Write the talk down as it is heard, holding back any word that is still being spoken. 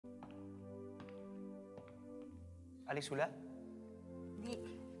Nanay Sula? Nick,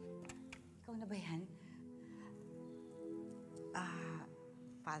 ikaw na ba yan?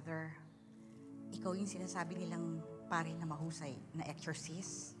 Father, ikaw yung sinasabi nilang pare na mahusay na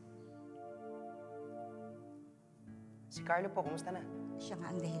exorcist? Si Carlo po, kumusta na? Siya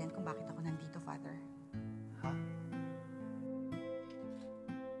nga ang dahilan kung bakit ako nandito, Father. Ha?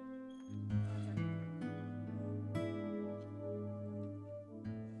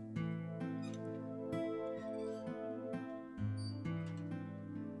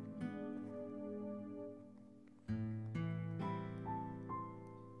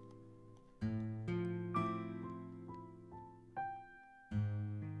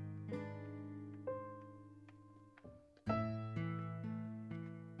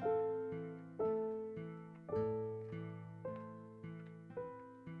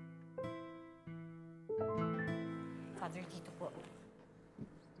 Father, dito po.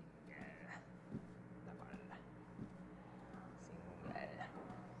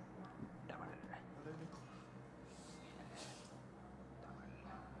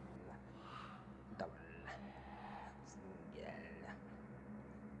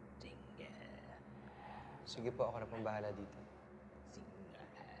 Sige po, ako na pong bahala dito.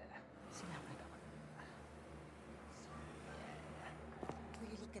 Salamat.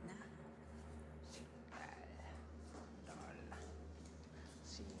 Wilili ka na.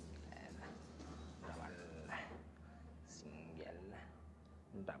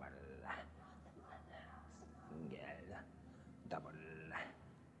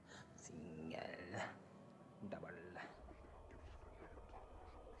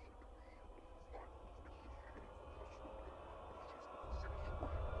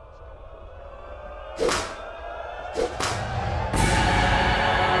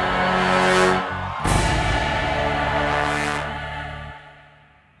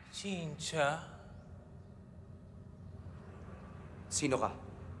 Chincha? Sino ka?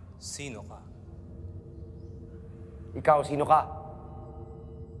 Sino ka? Ikaw, sino ka?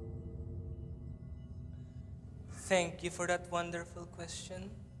 Thank you for that wonderful question.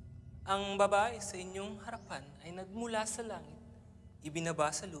 Ang babae sa inyong harapan ay nagmula sa langit,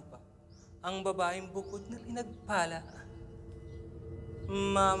 ibinaba sa lupa. Ang babaeng bukod na pinagpala.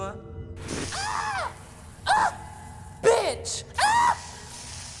 Mama. Bitch!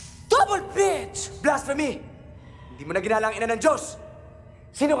 Double bitch! Blasphemy! Hindi mo na ginala ang ina ng Diyos!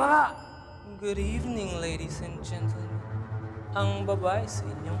 Sino ka nga? Good evening, ladies and gentlemen. Ang babae sa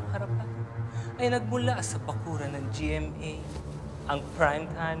inyong harapan ay nagmula sa bakuran ng GMA, ang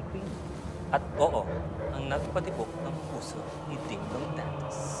primetime queen, at oo, ang nagpatibok ng puso ni Ding Dong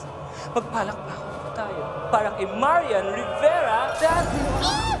Dantes. Magpalakpakan po tayo para kay Marian Rivera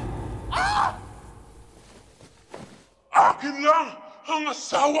Akin lang ang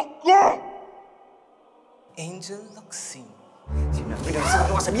asawa ko! Angel Locsin. Sinabi ka sa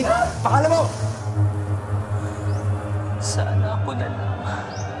ano kasabihin? Pakala mo! Sana ako na lang.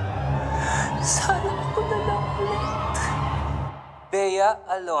 Sana ako na lang ulit. Bea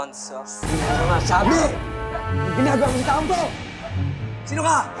Alonso. Sino ka nga sabi? Ang ginagawa mo sa taong to! Sino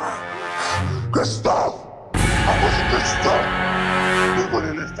ka? Gustav! Ako si Gustav! Hindi ko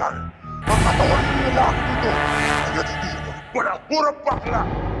nilisan ang katawan ng lalaki dito hanggat hindi ito pura bakla!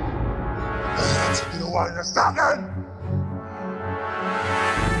 Dahil sa ginawa niya sa akin!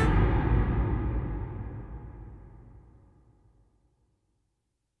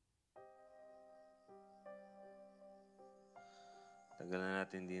 Tagal na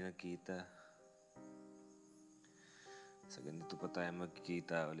natin hindi nagkita. Sa ganito pa tayo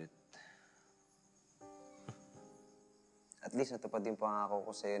magkikita ulit. At least natupad din pangako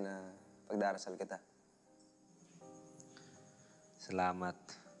ko sa'yo na pagdarasal kita. Salamat.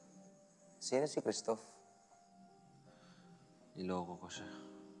 Sino si Christoph? Niloko ko siya.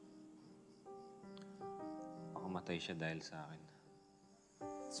 Makamatay siya dahil sa akin.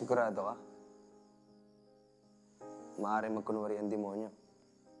 Sigurado ka? Maaaring magkunwari ang demonyo.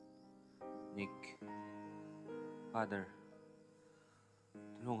 Nick, Father,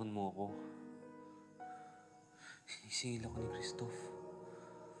 tulungan mo ako. Sinisingil ako ni Christoph.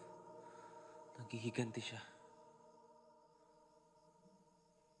 Naghihiganti siya.